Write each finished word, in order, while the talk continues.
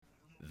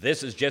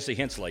This is Jesse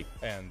Hensley.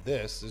 And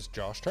this is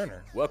Josh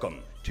Turner. Welcome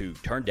to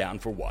Turn Down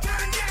for What?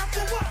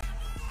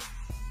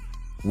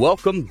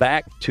 Welcome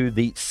back to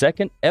the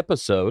second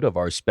episode of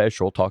our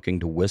special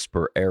Talking to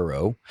Whisper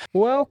Aero.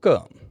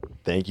 Welcome.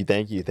 Thank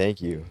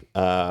you.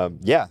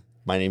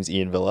 My name's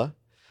Ian Villa.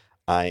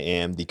 I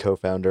am the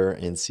co-founder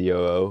and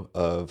COO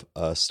of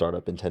a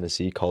startup in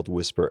Tennessee called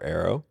Whisper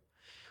Aero.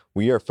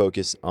 We are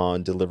focused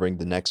on delivering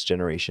the next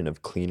generation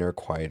of cleaner,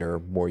 quieter,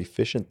 more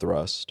efficient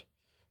thrust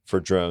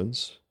for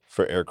drones,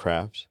 for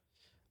aircraft,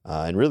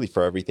 and really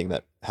for everything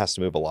that has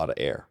to move a lot of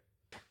air.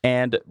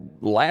 And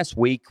last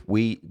week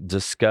we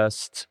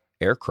discussed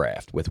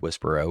aircraft with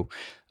Whisper Aero.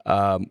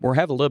 We're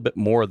having a little bit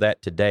more of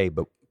that today,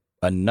 but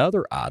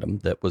another item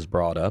that was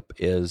brought up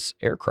is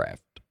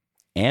aircraft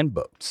and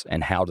boats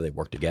and how do they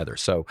work together.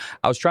 So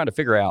I was trying to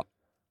figure out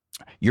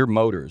your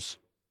motors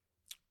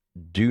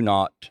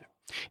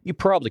you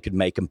probably could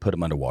make them, put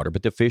them underwater,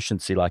 but the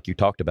efficiency, like you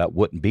talked about,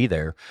 wouldn't be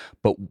there.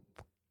 But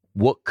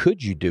what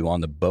could you do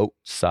on the boat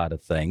side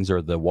of things or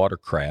the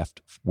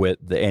watercraft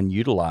and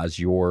utilize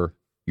your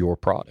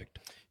product?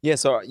 Yeah,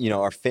 so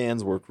our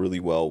fans work really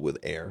well with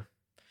air.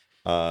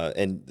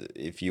 And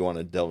if you want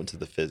to delve into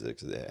the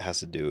physics, it has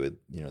to do with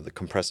the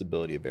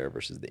compressibility of air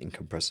versus the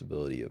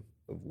incompressibility of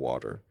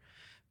water.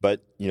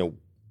 But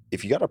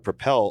if you got to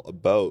propel a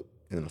boat,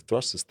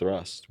 thrust is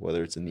thrust,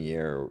 whether it's in the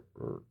air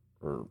or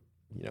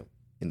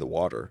in the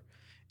water.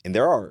 And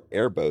there are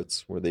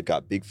airboats where they've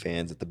got big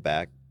fans at the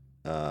back,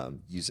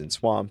 used in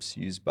swamps,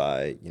 used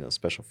by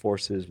special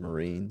forces,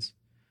 Marines.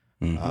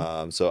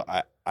 Mm-hmm. So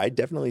I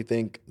definitely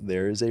think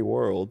there is a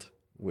world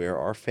where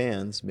our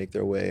fans make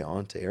their way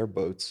onto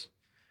airboats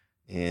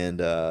and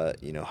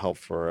help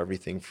for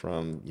everything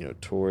from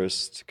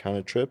tourist kind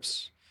of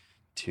trips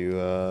to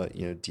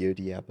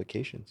DoD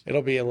applications.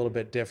 It'll be a little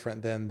bit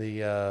different than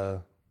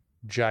the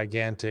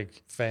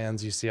gigantic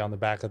fans you see on the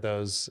back of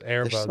those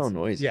airboats. They're so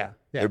noisy. Yeah.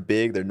 They're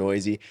big, they're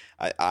noisy.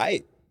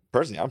 I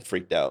personally, I'm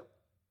freaked out.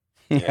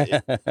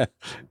 It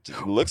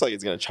looks like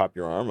it's going to chop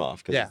your arm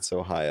off because it's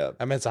so high up.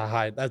 I mean,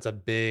 that's a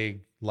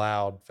big,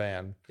 loud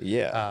fan.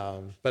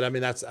 Yeah. But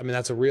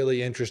that's a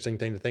really interesting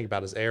thing to think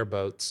about is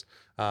airboats.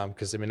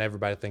 Because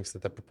everybody thinks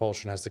that the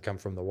propulsion has to come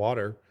from the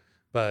water,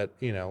 but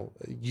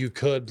you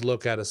could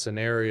look at a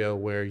scenario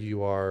where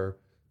you are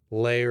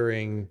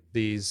layering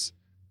these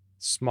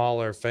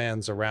smaller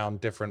fans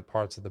around different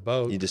parts of the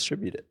boat. You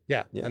distribute it.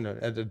 Yeah. And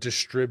a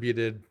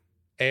distributed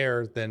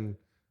air, then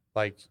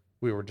like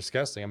we were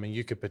discussing,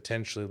 you could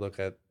potentially look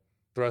at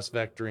thrust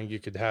vectoring. You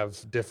could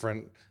have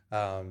different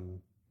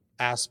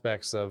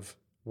aspects of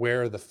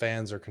where the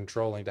fans are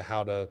controlling to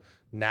how to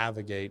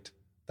navigate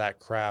that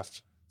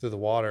craft through the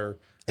water.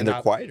 And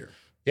they're quieter.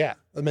 Yeah.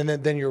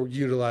 Then you're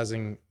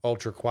utilizing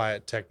ultra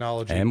quiet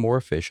technology. And more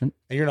efficient.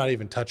 And you're not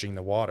even touching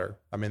the water.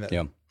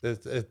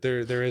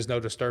 There is no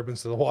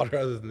disturbance to the water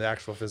other than the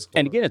actual physical.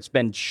 And again, it's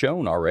been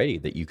shown already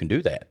that you can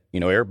do that.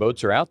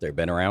 Airboats are out there,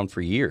 been around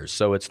for years.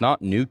 So it's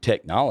not new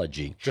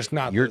technology.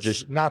 Not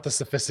the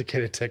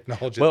sophisticated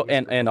technology. Well,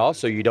 and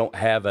also you don't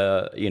have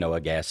a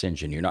gas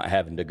engine. You're not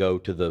having to go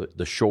to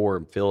the shore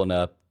and filling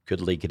up, could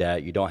leak it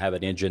out. You don't have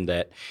an engine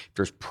that if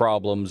there's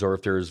problems or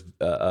if there's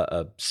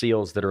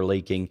seals that are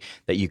leaking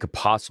that you could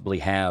possibly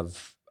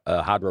have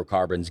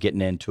hydrocarbons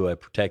getting into a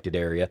protected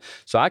area.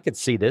 So I could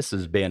see this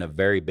as being a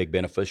very big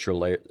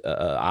beneficial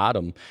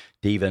item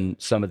to even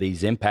some of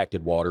these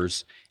impacted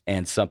waters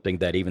and something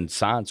that even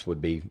science would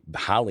be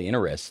highly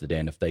interested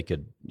in if they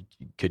could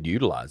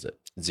utilize it.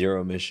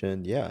 Zero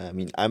emission. Yeah.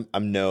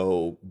 I'm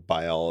no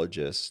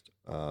biologist,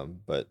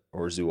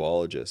 or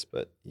zoologist,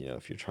 but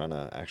if you're trying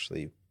to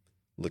actually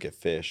look at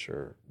fish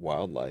or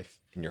wildlife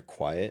and you're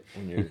quiet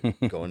when you're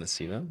going to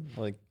see them,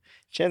 like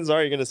chances are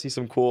you're going to see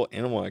some cool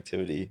animal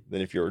activity than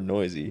if you're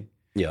noisy.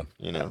 Yeah.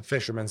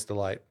 Fisherman's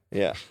delight.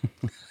 Yeah.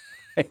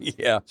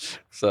 Yeah.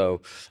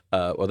 So,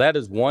 that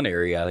is one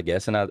area, I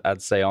guess. And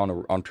I'd say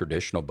on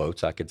traditional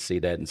boats, I could see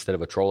that instead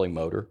of a trolling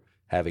motor,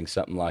 having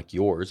something like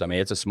yours.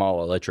 It's a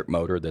small electric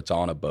motor that's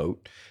on a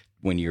boat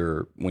when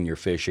you're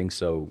fishing.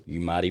 So you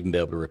might even be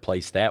able to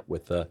replace that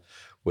with something.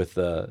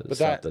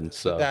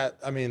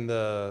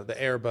 The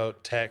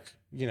airboat tech,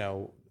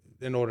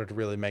 in order to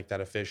really make that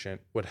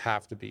efficient, would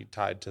have to be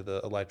tied to the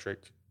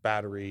electric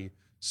battery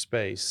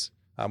space,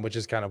 which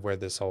is kind of where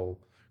this whole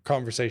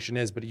conversation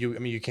is. But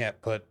you can't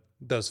put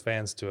those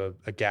fans to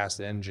a gas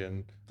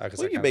engine.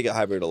 You can make it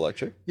hybrid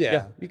electric.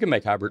 Yeah, you can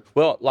make hybrid.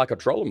 Well, like a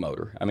trolling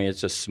motor.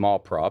 It's a small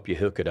prop. You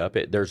hook it up.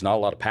 There's not a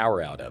lot of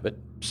power out of it.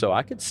 So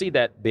I could see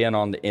that being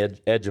on the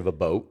edge of a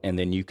boat, and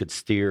then you could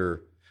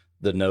steer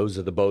the nose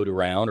of the boat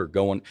around or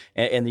going,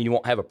 and then you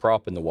won't have a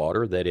prop in the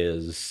water that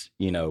is,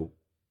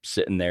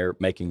 sitting there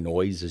making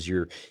noise as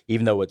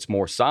even though it's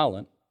more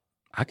silent.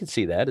 I could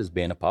see that as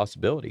being a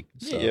possibility.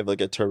 So. Yeah, you have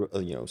like a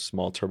turbo,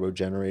 small turbo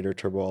generator,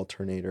 turbo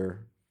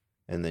alternator,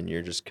 and then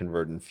you're just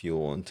converting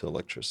fuel into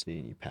electricity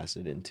and you pass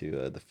it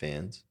into the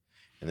fans.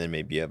 And then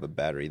maybe you have a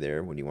battery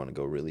there when you want to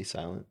go really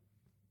silent.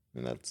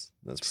 And that's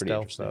pretty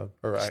stealth interesting. mode.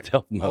 All right.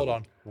 Stealth mode. Hold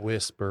on.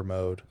 Whisper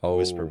mode.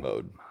 Whisper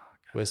mode.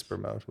 Whisper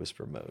mode.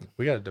 Whisper mode.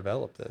 We got to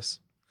develop this.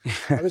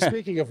 I was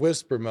speaking of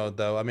whisper mode,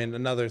 though. I mean,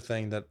 another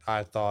thing that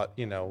I thought,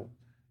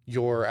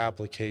 your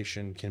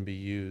application can be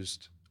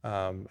used,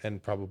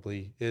 and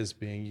probably is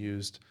being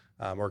used,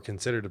 or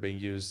considered to be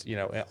used,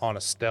 on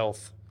a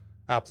stealth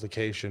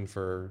application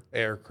for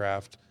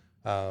aircraft.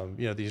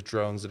 These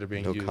drones that are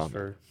being No used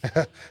comment.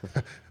 for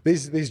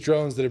these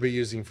drones that are being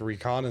using for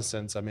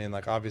reconnaissance. I mean,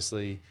 like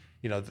obviously,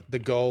 the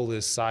goal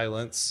is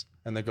silence,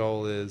 and the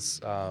goal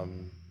is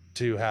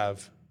to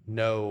have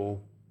no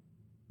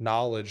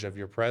knowledge of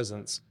your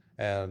presence,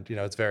 and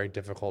it's very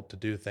difficult to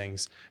do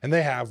things, and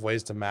they have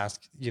ways to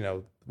mask,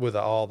 with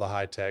all the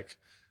high tech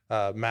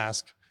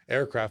mask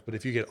aircraft. But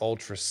if you get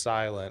ultra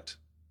silent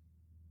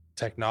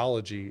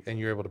technology and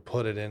you're able to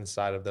put it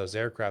inside of those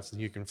aircrafts, then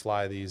you can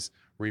fly these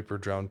Reaper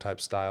drone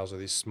type styles or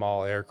these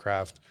small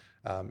aircraft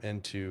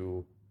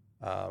into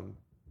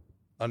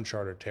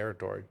uncharted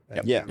territory.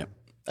 And Yeah. do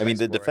I mean,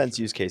 the defense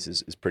exploration. use case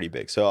is pretty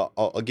big. So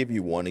I'll give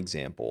you one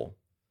example,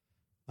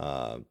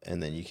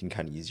 and then you can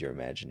kind of use your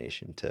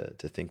imagination to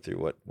think through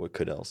what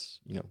could else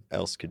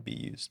could be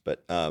used.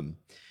 But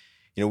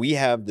we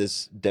have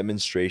this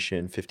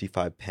demonstration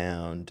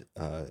 55-pound.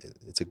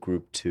 It's a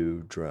Group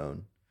 2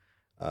 drone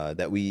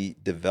that we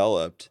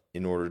developed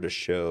in order to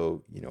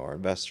show our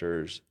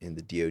investors in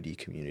the DoD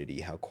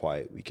community how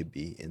quiet we could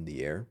be in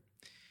the air,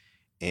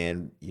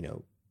 and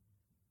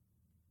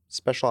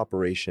special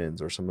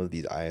operations or some of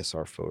these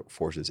ISR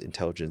forces,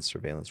 intelligence,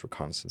 surveillance,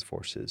 reconnaissance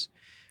forces,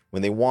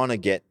 when they want to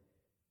get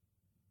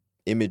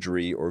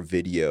imagery or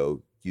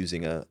video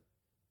using a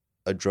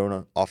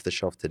drone off the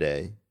shelf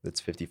today that's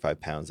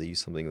 55 pounds, they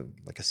use something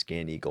like a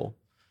Scan Eagle.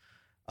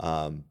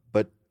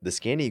 But the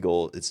Scan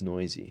Eagle, it's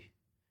noisy.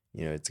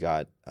 It's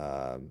got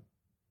an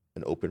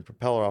open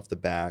propeller off the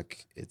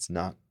back. It's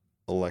not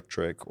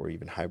electric or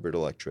even hybrid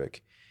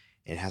electric.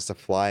 And it has to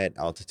fly at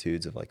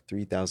altitudes of like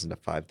 3,000 to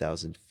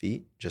 5,000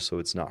 feet just so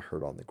it's not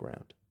hurt on the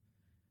ground.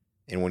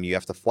 And when you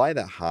have to fly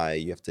that high,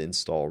 you have to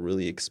install a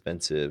really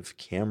expensive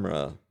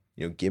camera,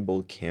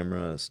 gimbal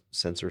camera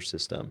sensor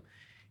system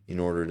in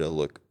order to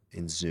look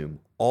and zoom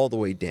all the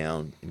way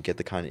down and get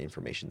the kind of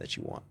information that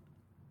you want.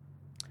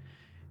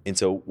 And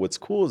so what's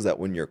cool is that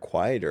when you're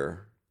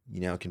quieter,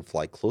 you now can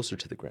fly closer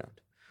to the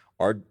ground.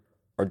 Our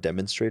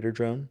demonstrator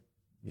drone,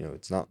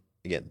 it's not,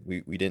 again,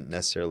 we didn't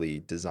necessarily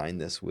design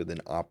this with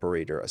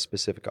a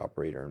specific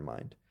operator in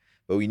mind,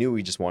 but we knew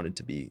we just wanted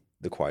to be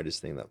the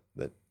quietest thing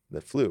that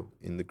flew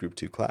in the Group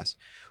 2 class.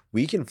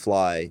 We can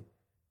fly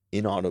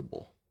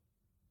inaudible,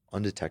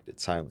 undetected,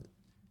 silent,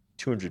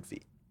 200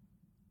 feet.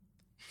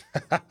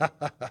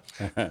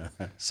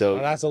 So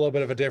Well, that's a little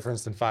bit of a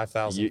difference than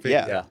 5,000 feet.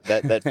 yeah,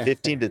 that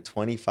 15 to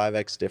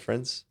 25x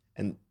difference,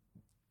 and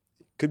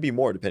could be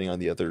more depending on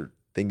the other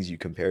things you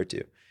compare it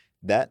to.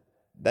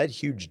 That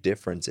huge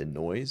difference in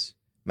noise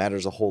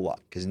matters a whole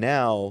lot, because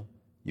now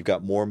you've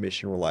got more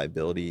mission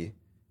reliability,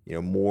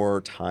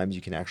 more times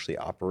you can actually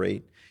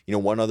operate.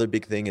 One other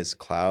big thing is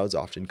clouds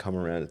often come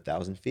around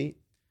 1,000 feet.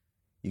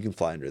 You can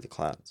fly under the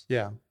clouds.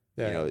 Yeah.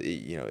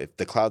 If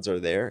the clouds are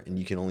there and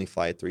you can only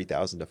fly at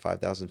 3,000 to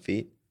 5,000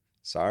 feet,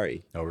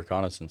 sorry. No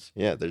reconnaissance.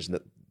 Yeah, there's no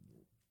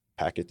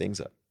pack your things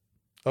up.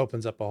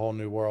 Opens up a whole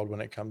new world when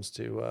it comes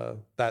to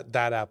that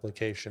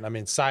application. I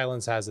mean,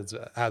 silence has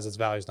its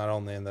values not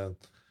only in the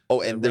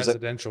And there's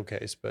residential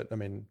case, but I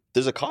mean,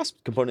 there's a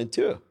cost component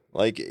too.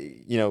 Like,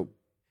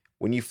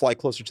 when you fly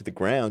closer to the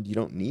ground, you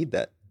don't need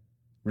that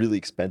really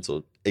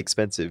expensive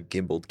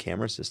gimbaled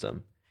camera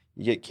system.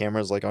 You get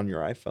cameras like on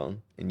your iPhone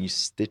and you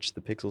stitch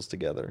the pixels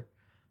together,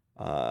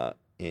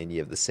 and you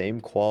have the same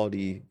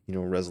quality,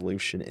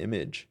 resolution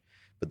image,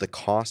 but the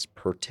cost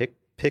per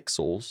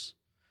pixels,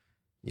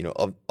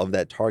 of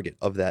that target,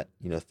 of that,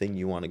 thing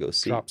you want to go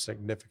see, drops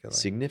significantly.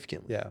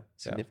 significantly.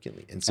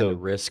 And And so the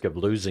risk of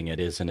losing it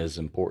isn't as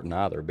important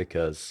either,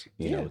 because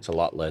it's a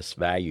lot less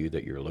value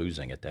that you're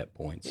losing at that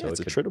point. yeah, So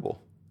it's it a could, tradable.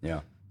 yeah.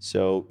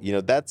 So,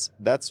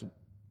 that's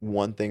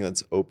one thing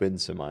that's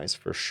opened some eyes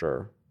for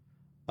sure.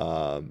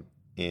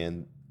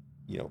 And,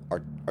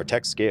 our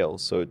tech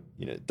scales. So,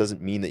 it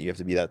doesn't mean that you have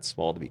to be that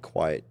small to be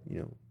quiet.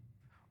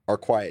 Our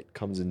quiet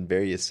comes in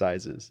various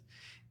sizes,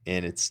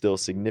 and it's still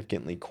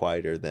significantly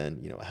quieter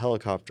than, a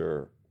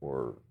helicopter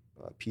or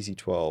a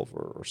PC-12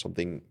 or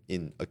something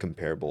in a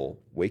comparable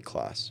weight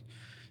class.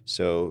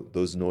 So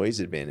those noise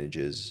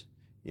advantages,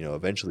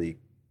 eventually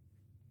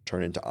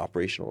turn into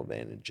operational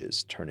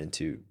advantages, turn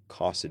into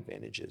cost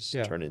advantages,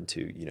 turn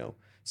into,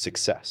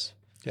 success.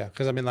 Yeah,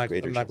 because I mean, like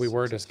Greater we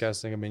were success.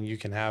 discussing, I mean, you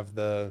can have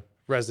the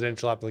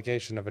residential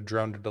application of a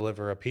drone to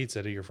deliver a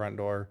pizza to your front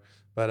door,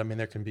 but I mean,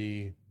 there can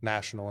be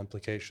national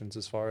implications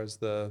as far as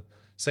the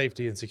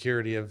safety and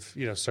security of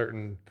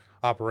certain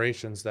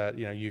operations that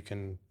you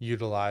can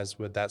utilize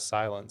with that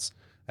silence,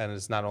 and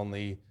it's not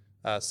only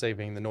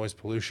saving the noise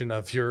pollution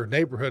of your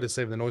neighborhood, it's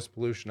saving the noise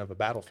pollution of a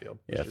battlefield.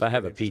 Yeah, which if is I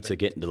have a pretty pizza interesting.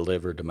 getting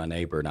delivered to my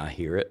neighbor and I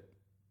hear it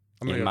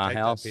I'm gonna in go my take that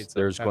house, pizza.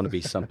 there's going to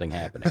be something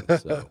happening.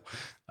 So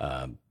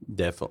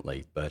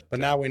definitely. But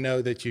Now we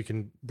know that you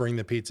can bring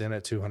the pizza in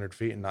at 200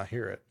 feet and not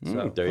hear it.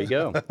 So there you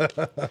go.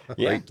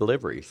 Yeah. Great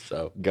delivery.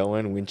 So Go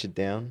in, winch it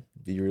down,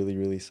 be really,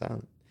 really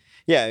silent.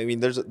 Yeah, I mean,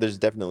 there's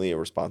definitely a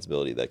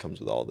responsibility that comes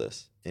with all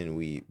this, and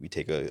we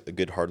take a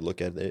good hard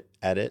look at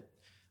it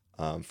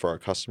for our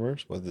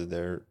customers, whether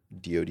they're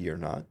DoD or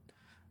not,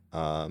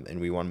 and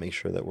we want to make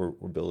sure that we're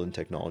building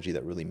technology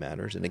that really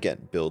matters, and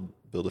again, build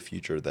a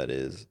future that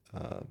is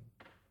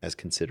as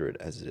considerate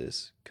as it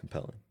is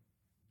compelling.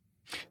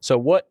 So,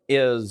 what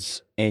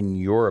is, in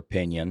your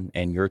opinion,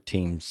 and your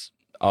team's,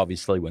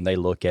 obviously, when they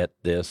look at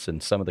this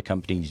and some of the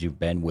companies you've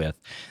been with,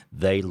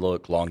 they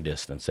look long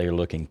distance. They're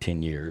looking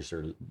 10 years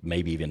or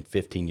maybe even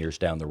 15 years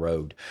down the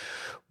road.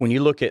 When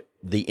you look at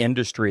the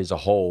industry as a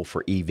whole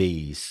for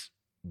EVs,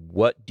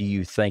 what do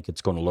you think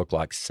it's going to look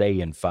like, say,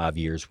 in 5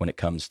 years when it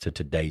comes to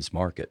today's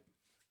market?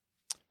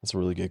 That's a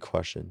really good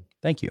question.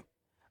 Thank you.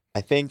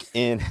 I think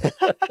in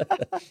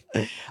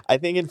I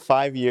think in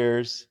 5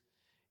 years,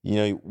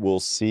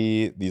 we'll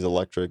see these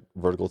electric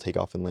vertical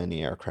takeoff and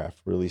landing aircraft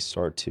really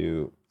start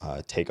to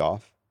take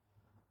off.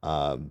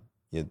 Um,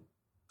 you know,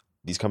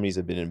 these companies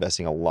have been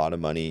investing a lot of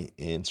money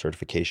in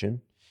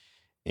certification,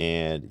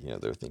 and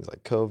there are things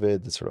like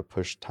COVID that sort of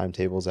push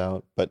timetables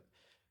out, but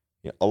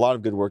a lot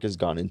of good work has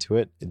gone into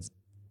it.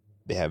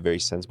 They have very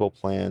sensible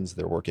plans.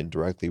 They're working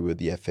directly with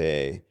the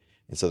FAA,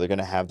 and so they're going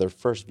to have their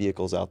first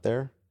vehicles out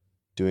there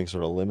doing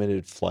sort of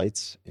limited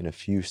flights in a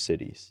few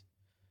cities.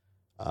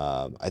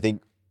 I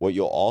think what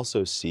you'll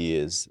also see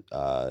is,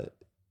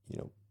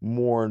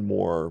 more and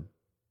more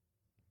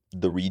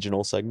the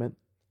regional segment.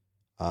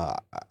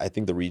 I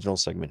think the regional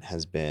segment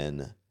has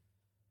been,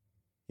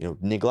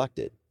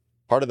 neglected.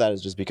 Part of that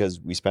is just because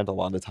we spent a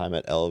lot of time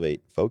at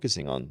Elevate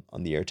focusing on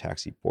the air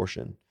taxi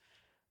portion.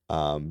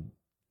 But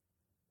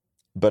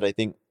I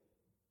think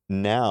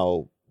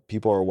now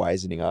people are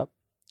wisening up,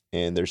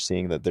 and they're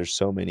seeing that there's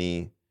so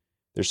many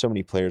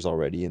players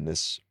already in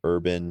this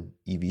urban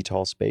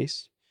eVTOL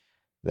space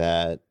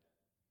that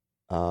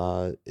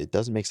it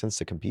doesn't make sense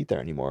to compete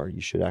there anymore.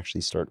 You should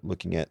actually start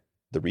looking at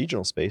the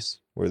regional space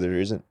where there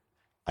isn't,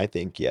 I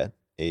think, yet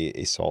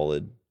a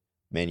solid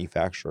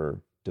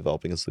manufacturer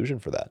developing a solution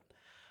for that.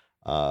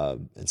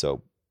 And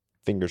so,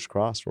 fingers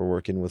crossed, we're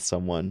working with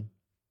someone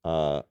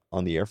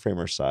on the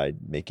airframer side,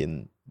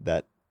 making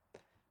that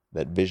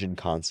vision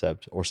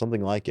concept or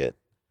something like it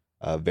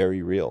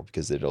very real,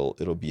 because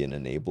it'll be an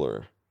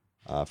enabler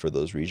for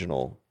those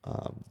regional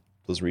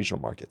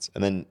markets.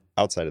 And then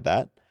outside of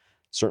that,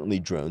 certainly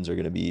drones are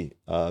going to be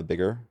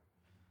bigger.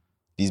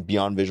 These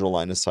beyond visual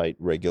line of sight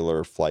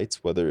regular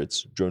flights, whether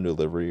it's drone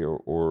delivery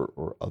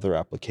or other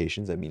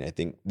applications. I mean, I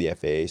think the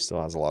FAA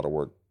still has a lot of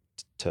work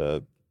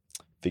to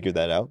figure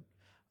that out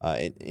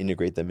and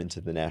integrate them into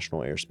the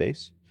national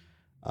airspace.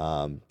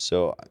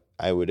 So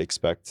I would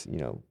expect,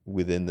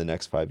 within the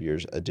next 5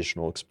 years,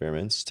 additional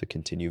experiments to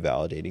continue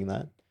validating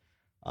that.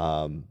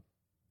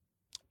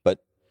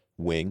 But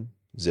wing,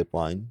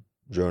 zipline,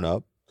 drone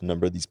up, a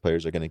number of these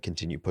players are going to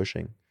continue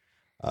pushing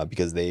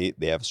because they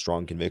have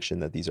strong conviction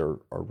that these are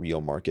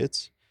real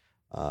markets.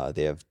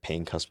 They have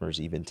paying customers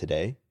even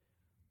today,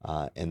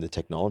 and the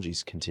technology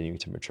is continuing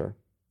to mature.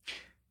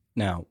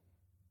 Now,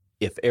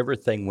 if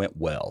everything went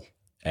well,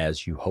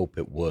 as you hope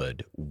it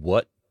would,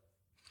 what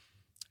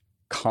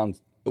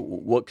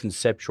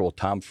conceptual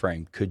time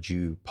frame could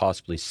you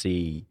possibly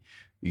see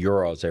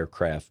Euro's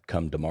aircraft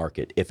come to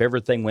market? If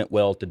everything went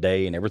well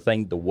today and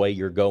everything the way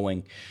you're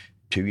going,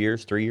 2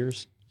 years, 3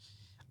 years?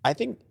 I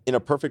think in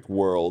a perfect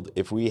world,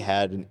 if we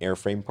had an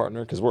airframe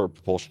partner, because we're a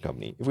propulsion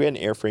company, if we had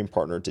an airframe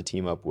partner to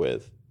team up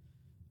with,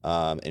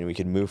 and we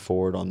could move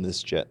forward on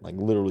this jet like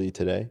literally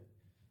today,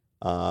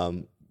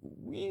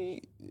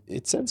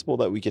 it's sensible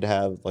that we could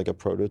have like a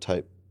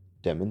prototype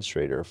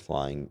demonstrator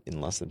flying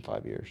in less than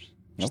 5 years.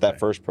 Just Okay. that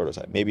first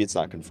prototype. Maybe it's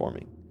not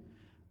conforming.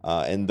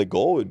 And the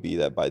goal would be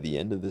that by the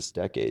end of this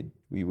decade,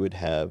 we would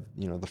have,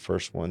 the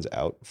first ones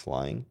out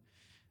flying,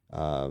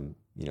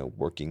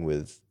 working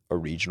with a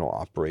regional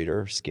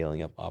operator,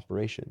 scaling up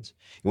operations.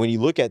 And when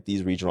you look at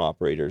these regional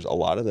operators, a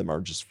lot of them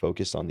are just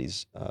focused on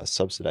these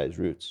subsidized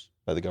routes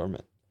by the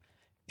government.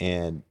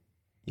 And,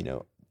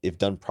 if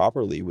done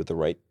properly with the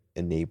right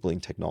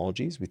enabling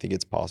technologies, we think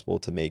it's possible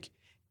to make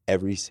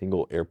every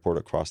single airport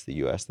across the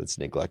US that's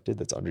neglected,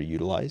 that's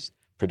underutilized,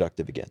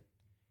 productive again,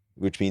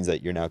 which means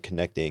that you're now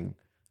connecting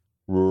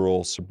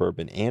rural,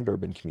 suburban, and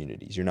urban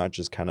communities. You're not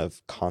just kind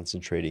of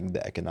concentrating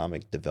the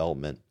economic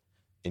development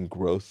and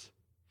growth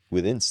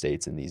within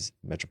states in these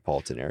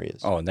metropolitan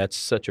areas. Oh, and that's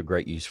such a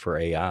great use for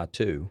AI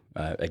too.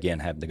 Again,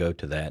 having to go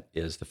to that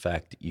is the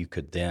fact that you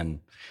could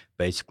then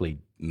basically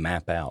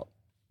map out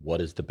what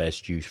is the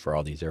best use for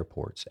all these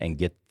airports and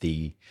get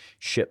the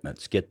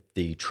shipments, get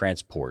the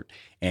transport,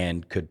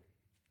 and could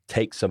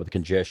take some of the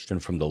congestion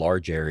from the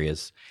large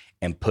areas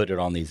and put it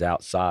on these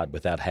outside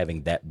without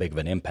having that big of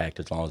an impact,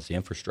 as long as the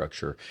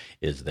infrastructure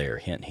is there.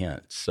 Hint,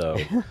 hint. So,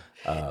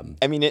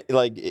 I mean,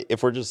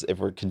 if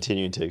we're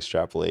continuing to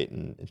extrapolate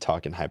and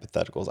talk in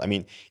hypotheticals, I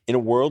mean, in a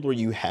world where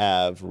you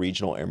have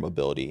regional air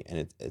mobility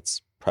and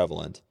it's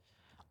prevalent,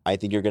 I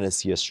think you're going to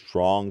see a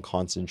strong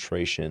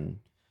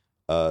concentration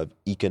of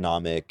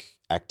economic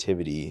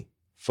activity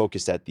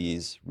focused at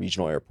these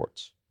regional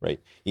airports, right?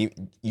 You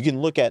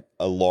can look at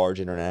a large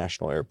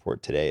international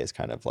airport today as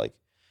kind of like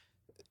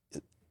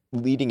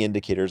leading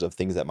indicators of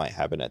things that might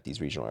happen at these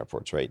regional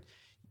airports, right?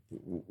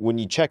 When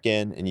you check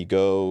in and you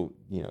go,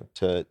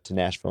 to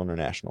Nashville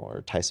International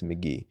or Tyson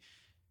McGee,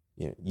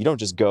 you don't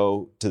just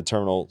go to the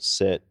terminal,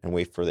 sit, and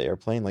wait for the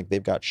airplane. Like,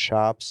 they've got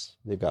shops,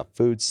 they've got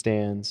food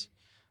stands,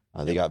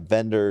 they got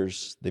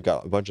vendors, they've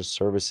got a bunch of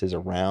services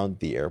around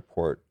the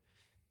airport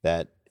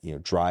that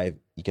drive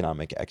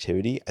economic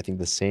activity. I think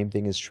the same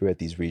thing is true at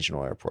these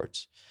regional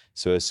airports.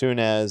 So as soon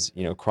as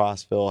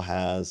Crossville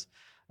has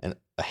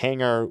a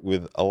hangar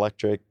with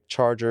electric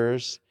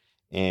chargers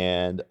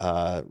and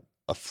a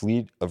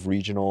fleet of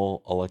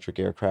regional electric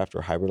aircraft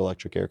or hybrid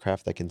electric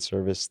aircraft that can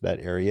service that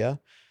area,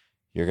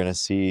 you're going to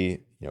see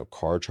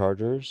car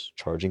chargers,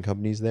 charging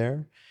companies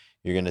there.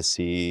 You're going to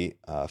see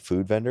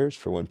food vendors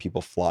for when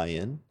people fly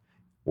in,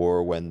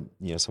 or when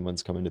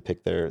someone's coming to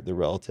pick their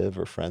relative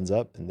or friends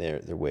up and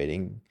they're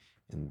waiting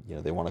and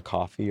they want a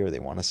coffee or they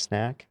want a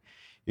snack.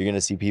 You're going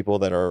to see people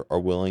that are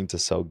willing to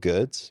sell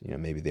goods.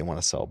 Maybe they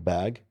want to sell a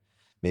bag.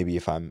 Maybe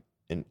if I'm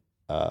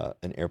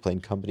an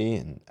airplane company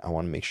and I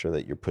want to make sure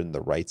that you're putting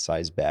the right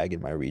size bag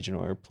in my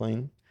regional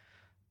airplane,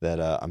 that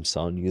I'm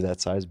selling you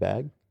that size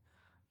bag.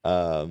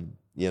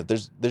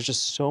 There's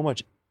just so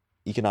much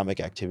economic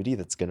activity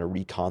that's going to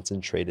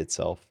reconcentrate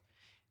itself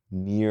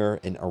near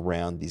and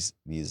around these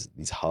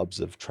hubs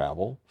of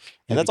travel,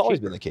 and that's always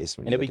been the case.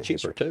 And it'll be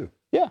cheaper too.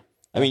 Yeah,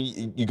 I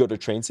mean, you go to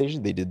train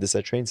stations. They did this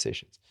at train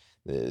stations.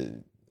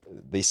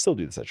 They still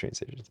do this at train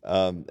stations.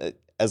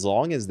 As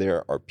long as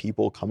there are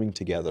people coming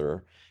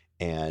together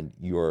and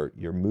you're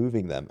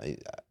moving them,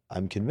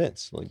 I'm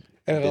convinced. Like,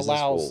 and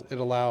it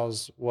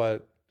allows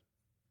what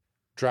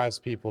drives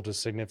people to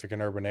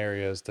significant urban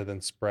areas to then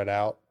spread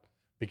out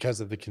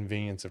because of the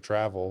convenience of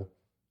travel.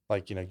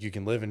 Like, you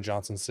can live in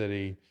Johnson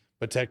City,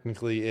 but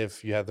technically,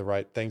 if you have the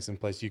right things in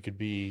place, you could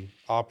be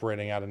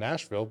operating out of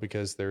Nashville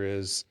because there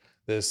is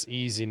this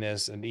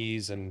easiness and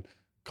ease and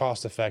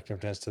cost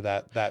effectiveness to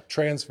that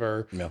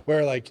transfer. Yeah.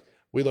 Where, like,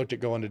 we looked at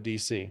going to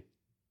DC,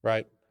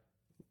 right?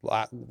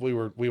 We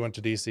went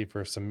to DC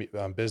for some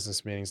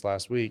business meetings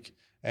last week,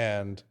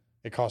 and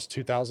it cost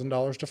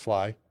 $2,000 to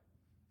fly,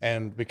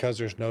 and because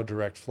there's no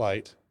direct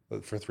flight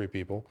for 3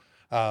 people,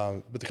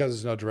 but because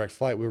there's no direct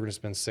flight, we were going to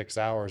spend 6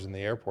 hours in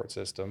the airport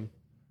system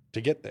to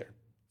get there.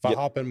 If I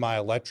hop in my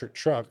electric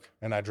truck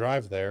and I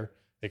drive there,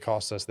 it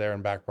costs us there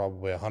and back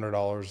probably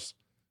 $100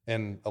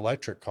 in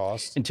electric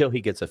costs. Until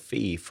he gets a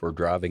fee for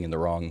driving in the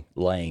wrong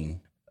lane.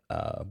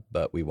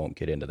 But we won't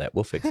get into that.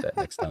 We'll fix that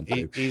next time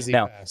too. Easy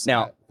now, pass.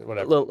 a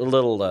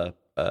little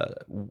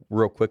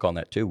real quick on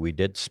that too. We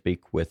did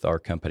speak with our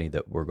company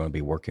that we're going to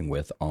be working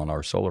with on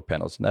our solar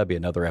panels, and that'll be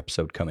another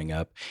episode coming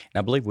up. And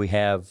I believe we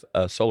have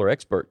a solar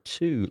expert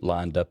too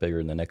lined up here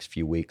in the next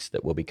few weeks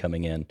that will be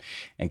coming in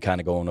and kind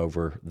of going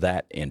over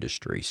that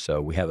industry.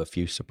 So we have a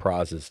few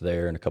surprises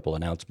there and a couple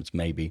announcements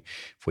maybe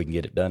if we can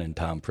get it done in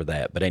time for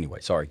that. But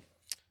anyway, sorry.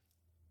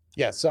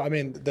 Yeah. So I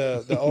mean,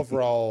 the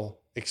overall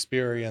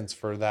experience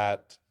for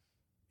that,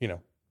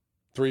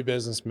 3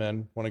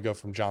 businessmen want to go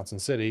from Johnson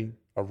City,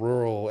 a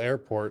rural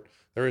airport.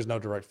 There is no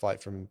direct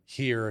flight from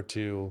here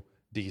to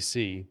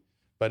DC.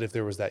 But if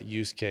there was that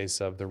use case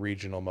of the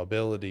regional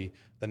mobility,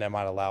 then that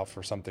might allow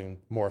for something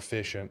more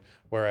efficient.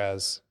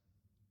 Whereas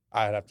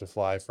I'd have to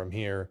fly from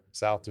here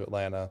south to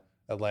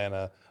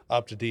Atlanta,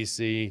 up to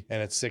DC,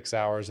 and it's 6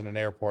 hours in an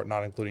airport,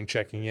 not including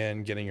checking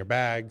in, getting your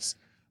bags.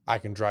 I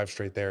can drive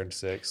straight there in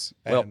 6.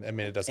 And Well, I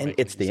mean, it doesn't and make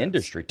it's any the sense.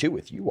 industry too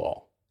with you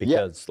all.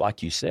 Because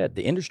like you said,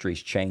 the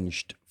industry's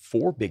changed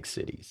for big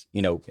cities.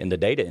 In the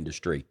data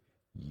industry,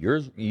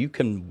 you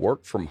can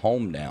work from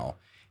home now,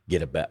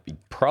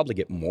 probably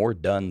get more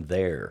done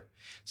there.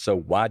 So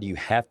why do you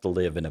have to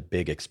live in a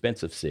big,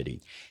 expensive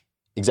city?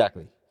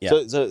 Exactly.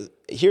 Yeah. So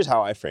here's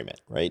how I frame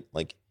it, right?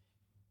 Like,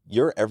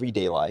 your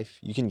everyday life,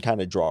 you can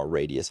kind of draw a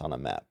radius on a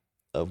map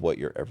of what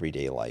your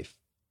everyday life,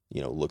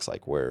 looks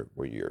like, where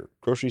your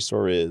grocery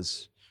store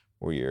is,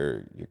 where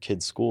your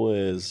kid's school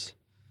is,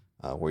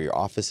 where your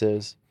office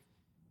is.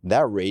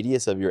 That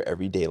radius of your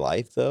everyday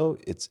life, though,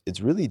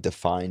 it's really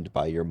defined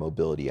by your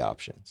mobility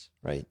options,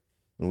 right?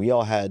 When we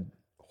all had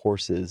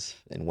horses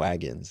and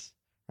wagons,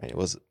 right? It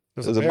was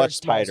a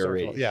much tighter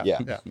radius.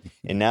 Yeah.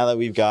 And now that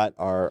we've got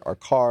our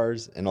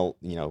cars and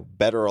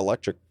better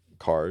electric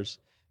cars,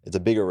 it's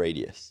a bigger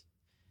radius.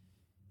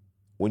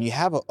 When you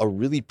have a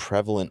really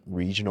prevalent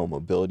regional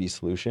mobility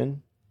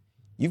solution,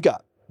 you've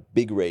got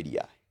big radii.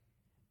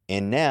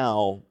 And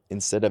now,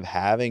 instead of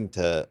having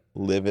to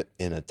live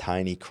in a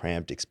tiny,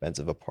 cramped,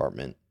 expensive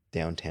apartment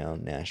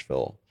downtown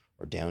Nashville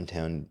or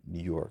downtown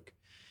New York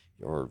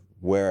or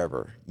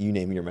wherever, you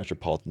name your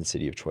metropolitan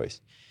city of choice,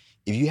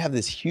 if you have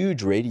this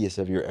huge radius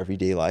of your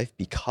everyday life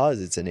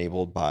because it's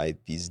enabled by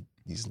these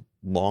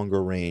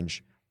longer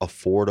range,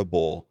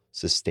 affordable,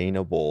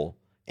 sustainable,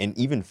 and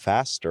even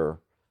faster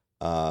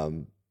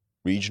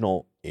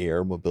regional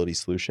air mobility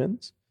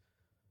solutions,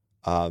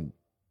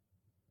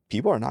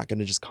 people are not going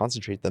to just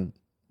concentrate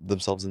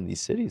themselves in these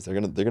cities.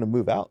 They're gonna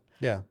move out.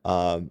 Yeah.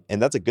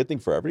 And that's a good thing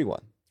for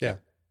everyone. Yeah.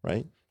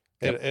 Right.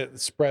 It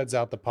spreads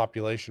out the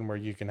population where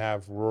you can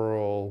have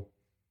rural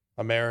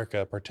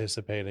America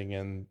participating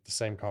in the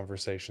same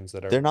conversations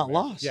that are They're not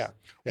America. lost. Yeah.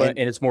 Well, And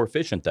and it's more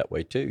efficient that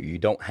way too. You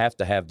don't have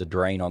to have the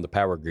drain on the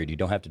power grid. You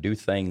don't have to do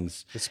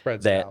things It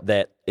spreads it out.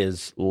 that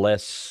is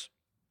less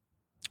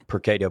per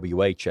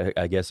kWh.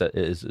 I guess that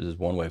is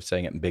one way of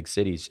saying it. In big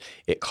cities,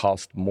 it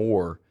costs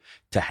more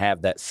to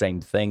have that same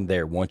thing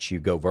there once you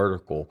go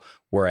vertical,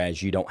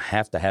 whereas you don't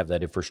have to have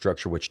that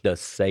infrastructure, which does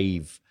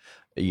save,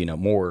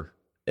 more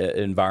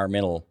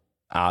environmental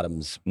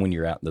items when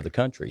you're out into the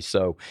country.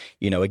 So,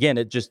 again,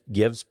 it just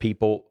gives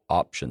people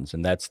options,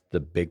 and that's the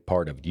big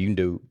part of it. You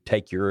can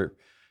take your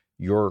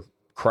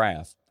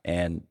craft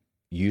and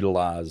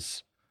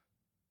utilize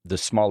the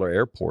smaller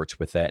airports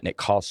with that, and it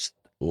costs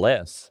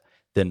less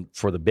than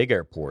for the big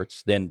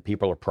airports. Then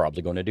people are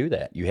probably going to do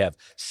that. You have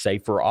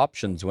safer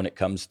options when it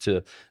comes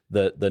to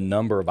the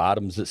number of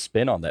items that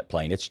spin on that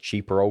plane. It's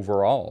cheaper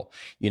overall.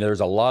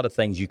 There's a lot of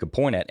things you could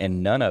point at,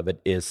 and none of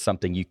it is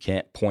something you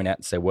can't point at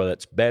and say, well,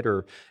 it's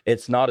better.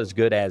 It's not as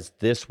good as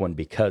this one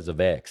because of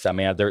X. I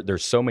mean,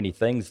 there's so many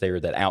things there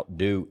that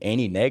outdo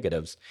any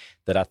negatives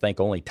that I think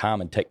only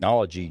time and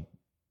technology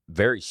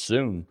very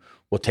soon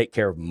will take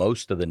care of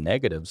most of the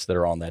negatives that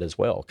are on that as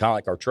well. Kind of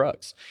like our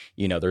trucks.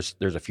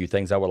 There's a few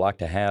things I would like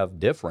to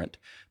have different,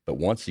 but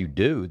once you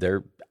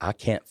do, I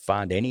can't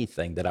find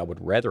anything that I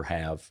would rather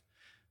have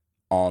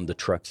on the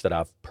trucks that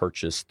I've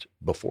purchased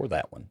before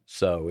that one.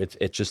 So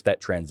it's just that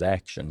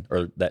transaction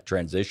or that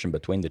transition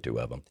between the two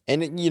of them.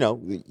 And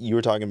you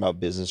were talking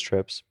about business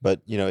trips, but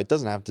it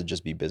doesn't have to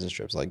just be business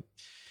trips. Like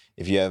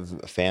if you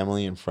have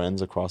family and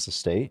friends across the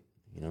state,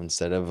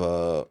 instead of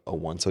a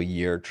once a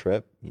year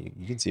trip,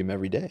 you can see them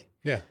every day.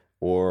 Yeah.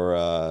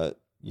 Or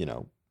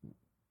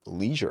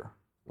leisure,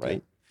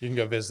 right? You can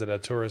go visit a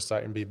tourist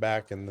site and be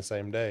back in the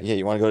same day. Yeah,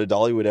 you want to go to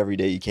Dollywood every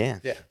day, you can.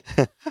 Yeah.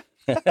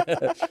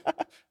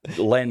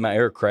 Land my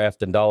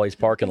aircraft in Dolly's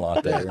parking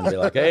lot there and be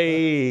like,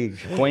 hey,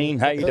 Queen,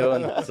 how you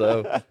doing?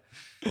 So,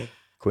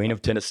 Queen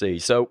of Tennessee.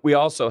 So we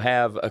also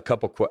have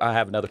I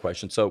have another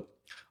question. So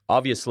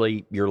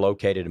obviously you're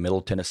located in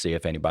Middle Tennessee.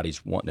 If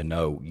anybody's wanting to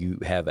know, you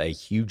have a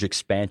huge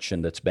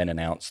expansion that's been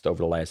announced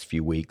over the last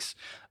few weeks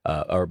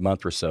or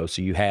month or so.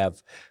 So you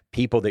have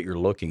people that you're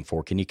looking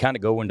for. Can you kind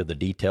of go into the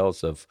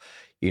details of,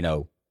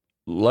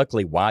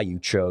 luckily why you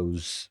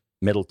chose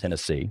Middle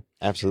Tennessee?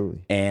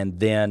 Absolutely. And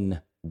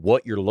then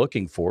what you're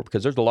looking for,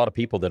 because there's a lot of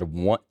people that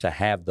want to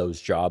have those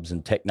jobs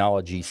in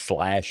technology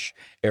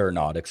 /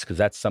 aeronautics, because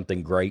that's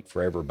something great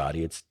for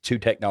everybody. It's two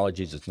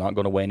technologies. It's not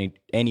going to win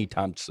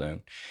anytime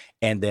soon.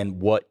 And then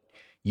what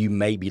you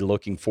may be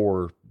looking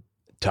for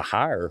to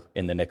hire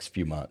in the next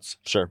few months.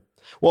 Sure.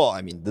 Well,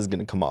 I mean, this is going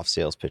to come off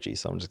sales pitchy,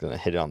 so I'm just going to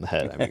hit it on the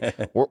head. I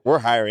mean, we're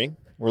hiring.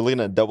 We're looking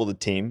to double the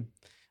team.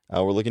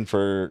 We're looking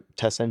for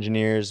test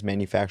engineers,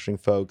 manufacturing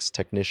folks,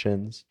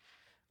 technicians,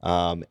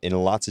 in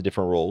lots of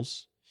different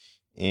roles.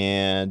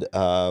 And,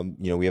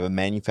 we have a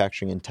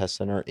manufacturing and test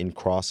center in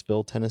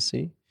Crossville,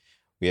 Tennessee.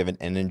 We have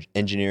an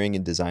engineering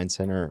and design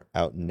center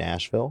out in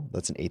Nashville.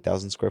 That's an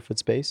 8,000 square foot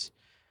space.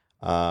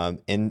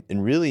 And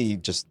really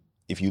just,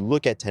 if you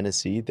look at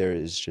Tennessee, there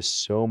is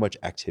just so much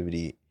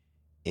activity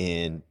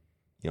in,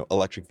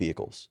 electric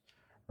vehicles,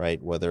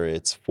 right? Whether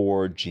it's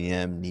Ford,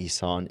 GM,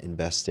 Nissan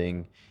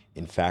investing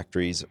in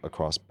factories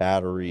across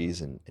batteries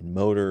and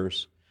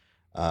motors.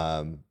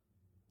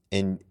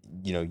 And,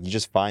 you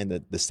just find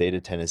that the state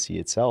of Tennessee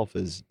itself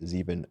is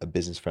even a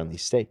business-friendly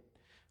state,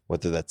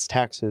 whether that's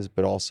taxes,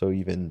 but also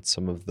even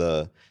some of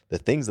the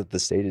things that the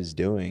state is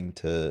doing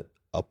to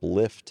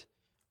uplift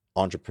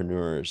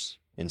entrepreneurs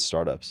and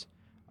startups.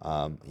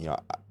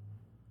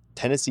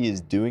 Tennessee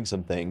is doing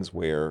some things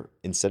where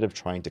instead of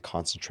trying to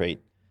concentrate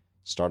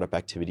startup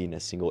activity in a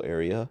single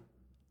area,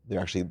 they're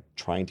actually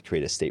trying to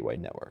create a statewide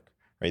network.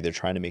 Right? They're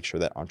trying to make sure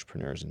that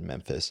entrepreneurs in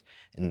Memphis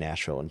and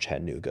Nashville and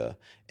Chattanooga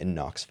and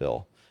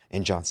Knoxville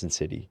and Johnson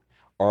City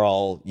are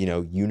all,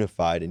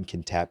 unified and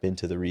can tap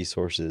into the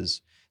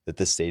resources that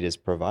the state is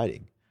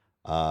providing.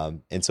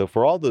 And so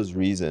for all those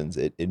reasons,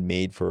 it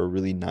made for a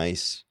really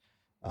nice,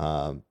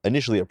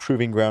 initially a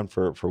proving ground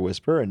for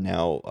Whisper, and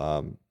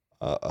now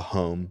a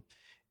home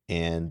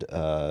and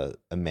a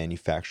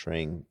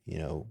manufacturing,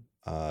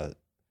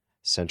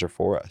 center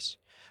for us.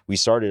 We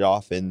started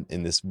off in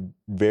this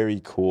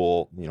very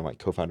cool, my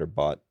co-founder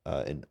bought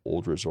an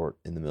old resort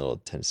in the middle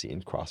of Tennessee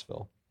in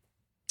Crossville.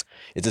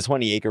 It's a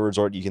 20-acre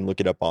resort. You can look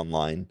it up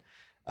online.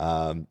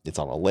 It's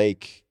on a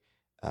lake.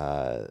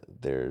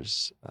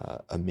 There's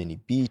a mini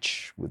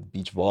beach with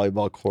beach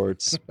volleyball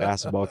courts,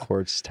 basketball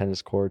courts,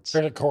 tennis courts.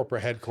 There's a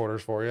corporate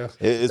headquarters for you.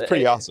 It's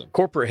pretty awesome.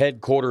 Corporate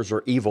headquarters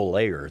are evil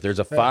layer. There's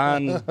a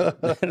fine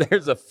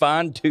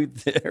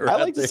tooth there. I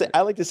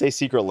like to say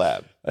secret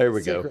lab. There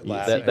we Secret go.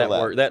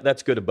 lab.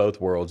 That's good of both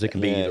worlds. It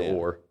can be either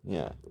or.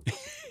 Yeah.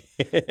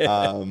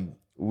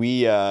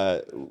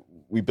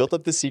 We built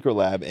up the secret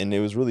lab, and it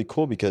was really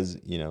cool because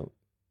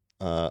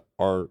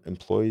our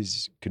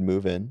employees could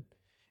move in.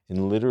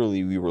 And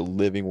literally, we were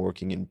living,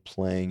 working, and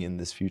playing in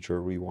this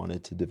future we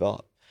wanted to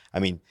develop. I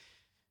mean,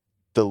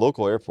 the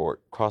local airport,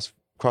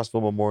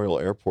 Crossville Memorial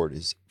Airport,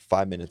 is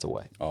 5 minutes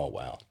away. Oh,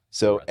 wow.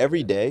 So Right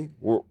every there. day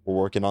we're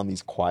working on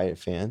these quiet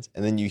fans,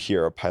 and then you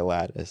hear a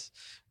Pilatus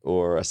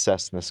or a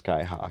Cessna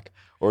Skyhawk,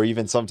 or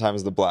even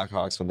sometimes the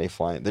Blackhawks when they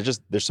fly in.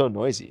 They're so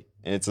noisy,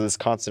 and it's this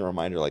constant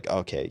reminder, like,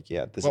 okay,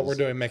 yeah, this What we're is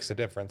doing makes a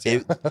difference. Yeah.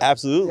 it,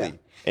 absolutely.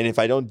 And if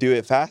I don't do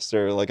it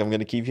faster, like I'm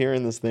gonna keep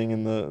hearing this thing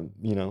in the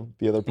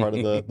the other part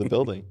of the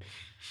building.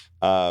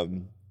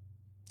 Um,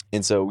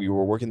 and so we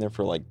were working there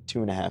for like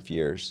 2.5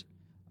 years.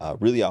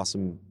 Really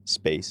awesome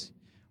space.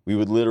 We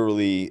would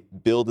literally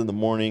build in the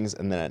mornings,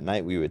 and then at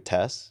night we would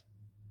test.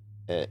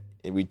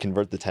 And we'd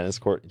convert the tennis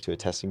court into a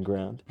testing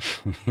ground.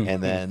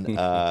 And then,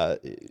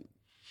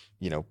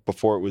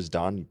 before it was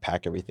done, you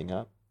pack everything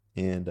up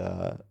and,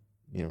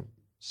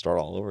 start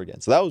all over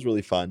again. So that was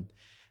really fun.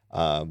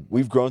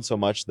 We've grown so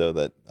much, though,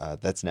 that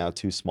that's now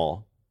too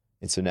small.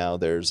 And so now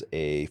there's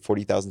a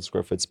 40,000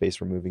 square foot space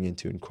we're moving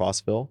into in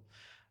Crossville.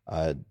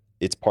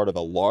 It's part of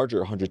a larger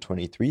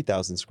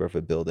 123,000 square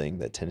foot building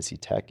that Tennessee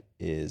Tech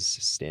is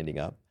standing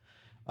up.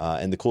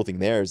 And the cool thing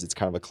there is it's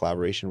kind of a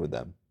collaboration with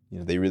them.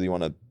 They really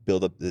want to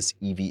build up this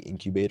EV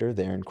incubator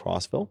there in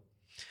Crossville.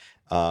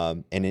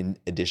 And in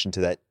addition to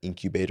that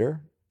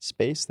incubator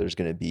space, there's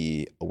going to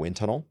be a wind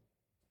tunnel,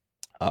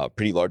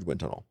 pretty large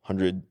wind tunnel,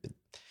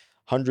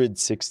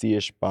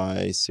 160-ish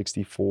by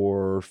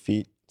 64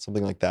 feet,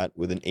 something like that,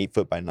 with an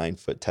 8-foot by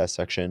 9-foot test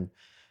section,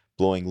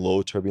 blowing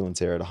low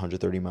turbulence air at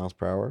 130 miles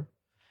per hour,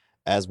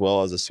 as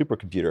well as a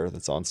supercomputer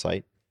that's on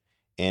site.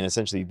 And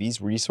essentially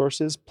these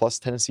resources, plus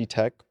Tennessee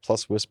Tech,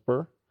 plus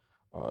Whisper,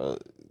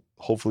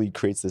 hopefully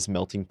creates this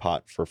melting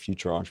pot for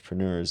future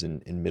entrepreneurs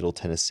in Middle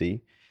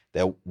Tennessee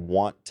that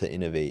want to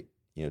innovate,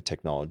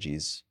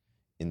 technologies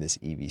in this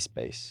EV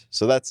space.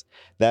 So that's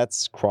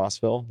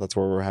Crossville. That's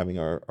where we're having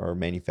our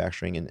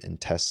manufacturing and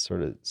tests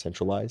sort of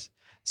centralized.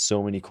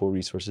 So many cool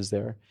resources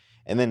there.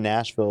 And then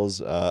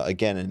Nashville's,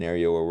 again, an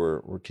area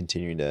where we're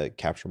continuing to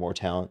capture more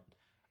talent.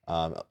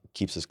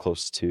 Keeps us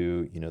close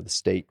to, the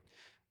state,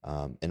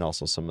 and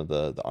also some of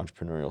the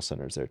entrepreneurial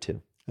centers there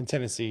too. In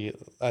Tennessee,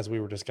 as we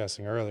were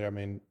discussing earlier,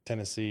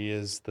 Tennessee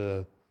is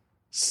the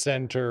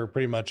center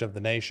pretty much of the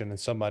nation, and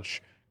so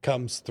much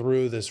comes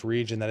through this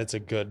region that it's a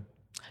good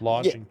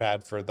launching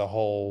pad for the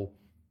whole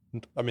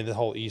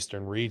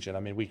eastern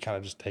region. We kind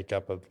of just take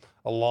up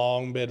a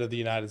long bit of the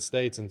United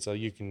States, and so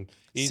you can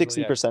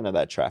easily 60% of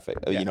that traffic,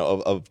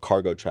 of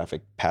cargo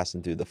traffic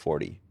passing through the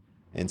 40.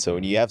 And so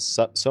when you have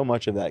so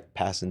much of that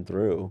passing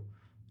through,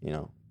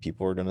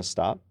 people are going to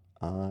stop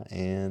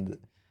and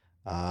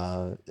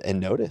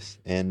notice.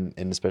 And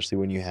especially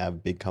when you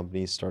have big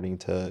companies starting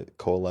to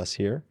coalesce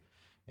here,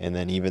 and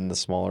then even the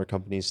smaller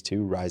companies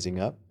too rising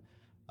up.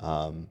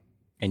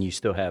 And you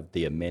still have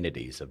the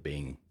amenities of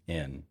being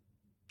in,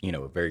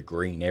 a very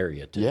green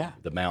area too. Yeah.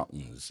 The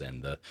mountains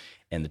and the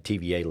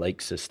TVA lake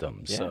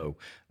system. Yeah. So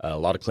a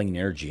lot of clean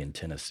energy in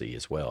Tennessee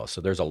as well. So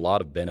there's a lot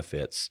of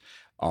benefits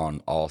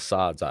on all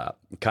sides. I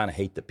kind of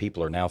hate that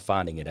people are now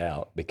finding it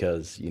out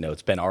because,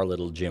 it's been our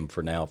little gym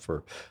for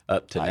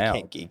up to now.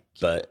 Can't keep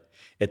But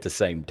at the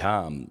same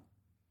time,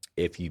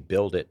 if you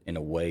build it in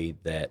a way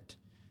that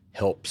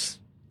helps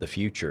the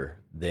future,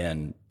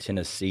 then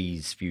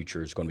Tennessee's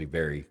future is going to be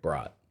very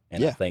bright.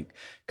 And I think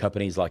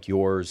companies like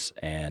yours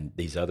and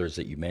these others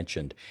that you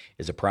mentioned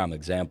is a prime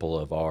example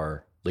of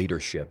our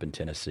leadership in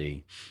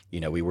Tennessee.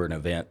 We were at an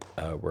event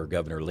where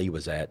Governor Lee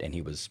was at, and he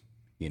was,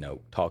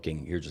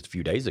 talking here just a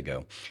few days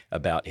ago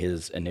about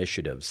his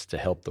initiatives to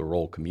help the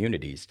rural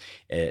communities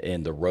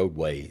in the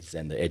roadways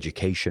and the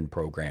education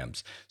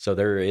programs. So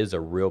there is a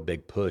real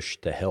big push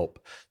to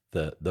help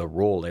the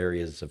rural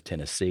areas of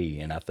Tennessee.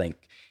 And I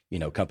think,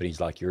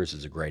 companies like yours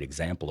is a great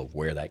example of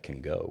where that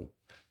can go.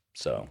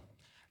 So.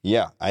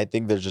 Yeah, I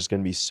think there's just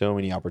going to be so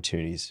many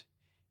opportunities,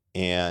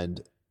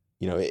 and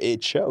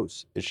it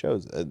shows. It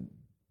shows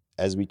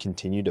as we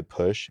continue to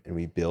push and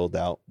we build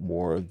out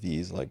more of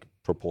these like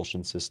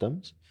propulsion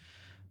systems.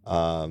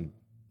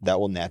 That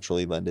will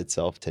naturally lend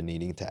itself to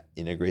needing to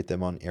integrate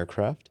them on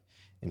aircraft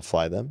and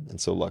fly them. And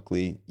so,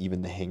 luckily,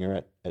 even the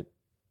hangar at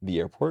the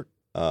airport,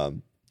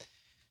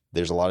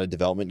 there's a lot of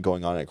development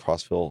going on at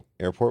Crossville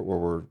Airport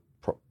where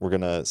we're going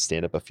to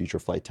stand up a future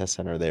flight test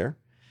center there.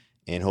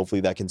 And hopefully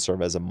that can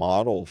serve as a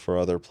model for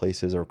other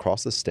places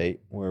across the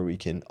state where we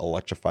can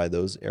electrify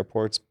those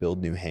airports,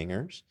 build new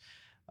hangars,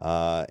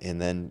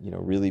 and then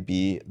really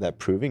be that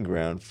proving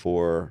ground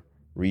for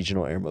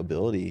regional air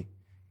mobility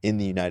in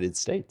the United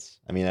States.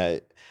 I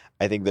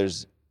think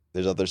there's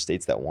other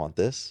states that want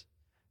this,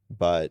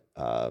 but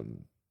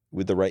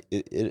with the right,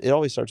 it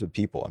always starts with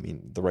people.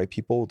 The right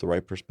people with the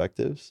right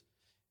perspectives.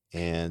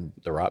 And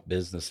the right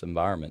business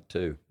environment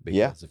too,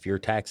 because if you're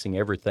taxing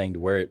everything to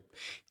where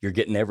you're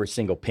getting every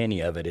single penny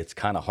of it, it's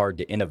kind of hard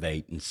to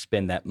innovate and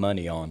spend that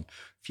money on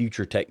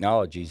future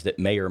technologies that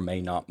may or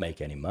may not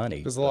make any money.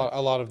 Because a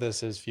lot of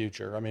this is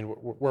future.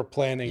 We're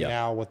planning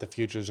now what the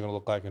future is going to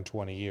look like in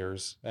 20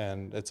 years,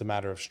 and it's a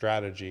matter of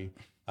strategy.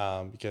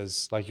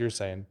 Because, like you're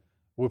saying,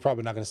 we're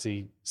probably not going to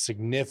see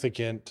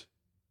significant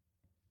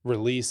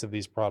release of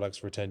these products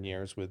for 10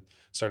 years with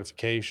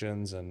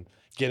certifications and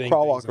getting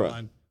crawl, things walk, online.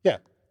 run. Yeah.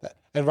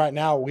 And right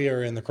now we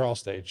are in the crawl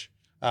stage.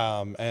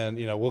 And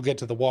we'll get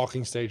to the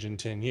walking stage in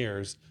 10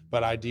 years,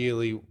 but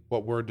ideally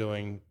what we're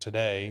doing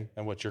today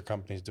and what your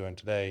company's doing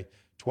today,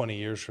 20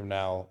 years from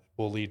now,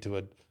 will lead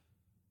to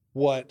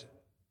what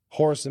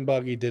horse and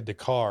buggy did to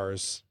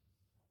cars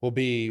will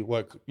be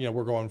what,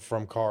 we're going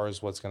from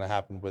cars, what's going to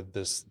happen with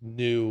this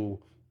new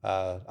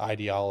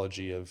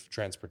ideology of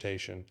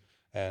transportation.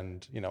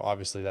 And,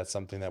 obviously that's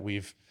something that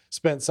we've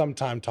spent some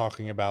time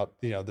talking about,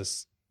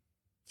 this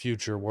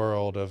future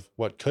world of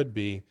what could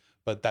be,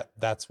 but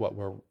that's what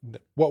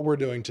we're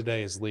doing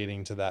today is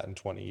leading to that in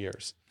 20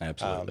 years.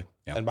 Absolutely.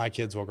 Yeah. And my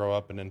kids will grow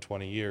up, and in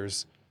 20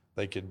 years,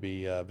 they could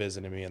be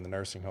visiting me in the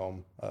nursing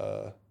home.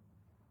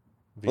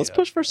 Let's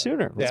push for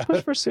sooner. Let's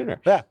push for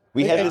sooner. Yeah,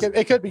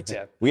 It could be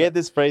 10. We had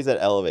this phrase at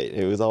Elevate.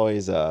 It was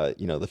always,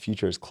 the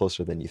future is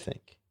closer than you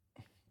think.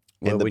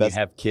 Well, when you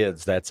have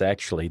kids, that's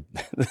actually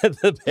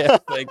the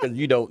best thing, because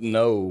you don't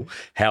know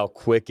how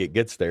quick it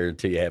gets there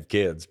until you have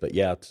kids. But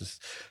yeah,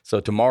 so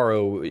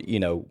tomorrow,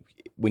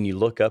 when you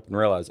look up and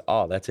realize,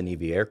 oh, that's an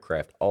EV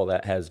aircraft, oh,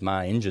 that has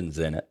my engines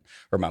in it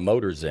or my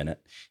motors in it,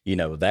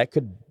 that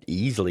could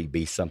easily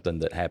be something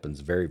that happens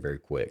very, very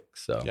quick.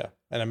 So yeah,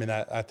 and I mean,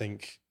 I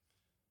think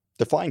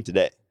they're flying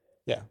today.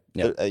 Yeah,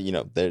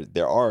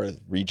 there are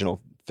regional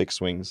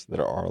fixed wings that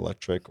are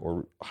electric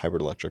or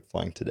hybrid electric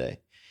flying today.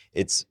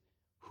 It's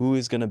who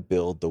is going to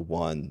build the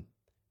one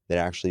that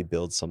actually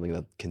builds something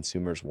that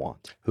consumers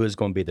want? Who is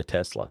going to be the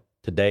Tesla?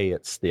 Today,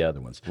 it's the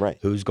other ones. Right.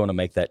 Who's going to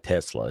make that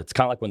Tesla? It's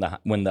kind of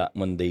like when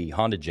the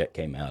Honda Jet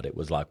came out. It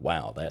was like,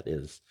 wow, that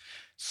is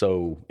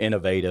so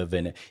innovative,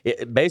 and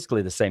it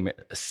basically the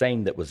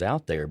same that was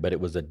out there, but it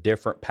was a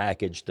different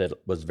package that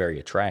was very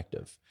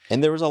attractive.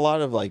 And there was a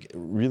lot of like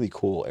really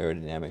cool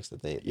aerodynamics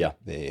that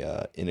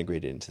they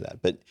integrated into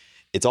that. But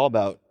it's all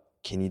about,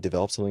 can you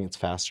develop something that's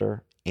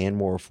faster and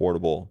more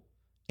affordable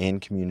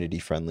and community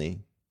friendly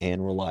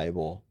and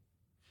reliable?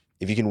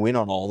 If you can win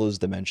on all those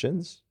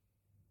dimensions,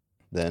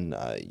 then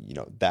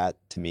that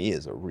to me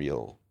is a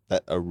real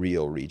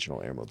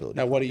regional air mobility.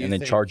 Now, what do you and then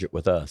think? Charge it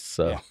with us.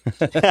 So,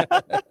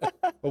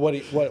 But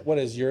what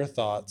is your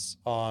thoughts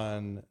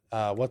on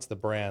what's the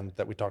brand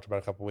that we talked about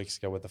a couple weeks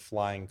ago with the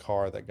flying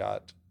car that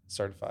got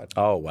certified?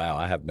 Oh wow,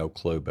 I have no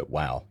clue, but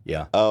wow,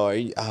 yeah. Oh,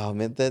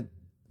 man,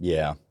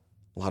 Yeah,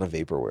 a lot of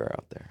vaporware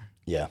out there.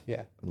 yeah.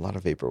 Yeah, A lot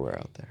of vaporware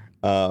out there.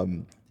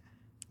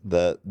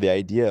 The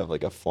idea of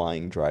like a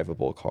flying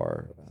drivable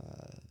car.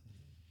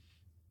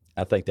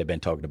 I think they've been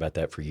talking about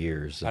that for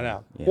years. I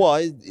know. Yeah.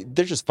 Well,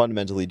 they're just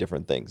fundamentally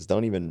different things.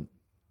 Don't even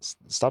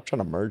stop trying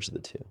to merge the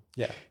two.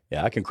 yeah.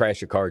 I can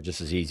crash a car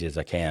just as easy as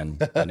I can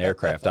an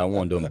aircraft. I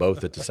want to do them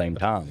both at the same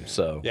time.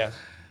 So, Yeah.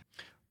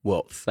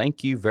 Well,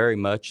 thank you very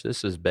much.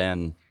 This has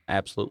been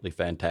absolutely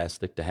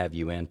fantastic to have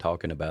you in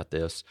talking about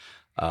this.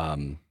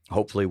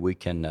 Hopefully we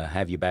can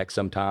have you back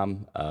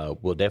sometime.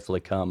 We'll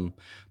definitely come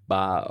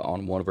by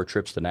on one of our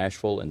trips to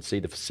Nashville and see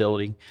the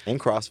facility. In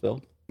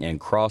Crossville. In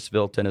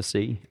Crossville,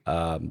 Tennessee.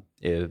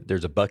 If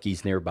there's a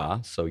Buc-ee's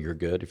nearby, so you're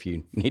good if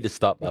you need to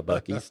stop by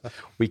Buc-ee's.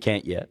 We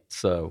can't yet,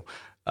 so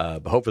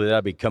but hopefully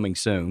that'll be coming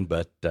soon.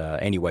 But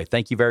anyway,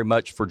 thank you very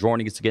much for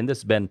joining us again. This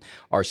has been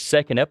our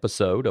second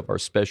episode of our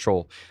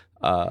special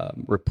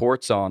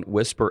reports on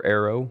Whisper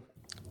Aero.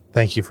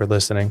 Thank you for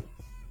listening.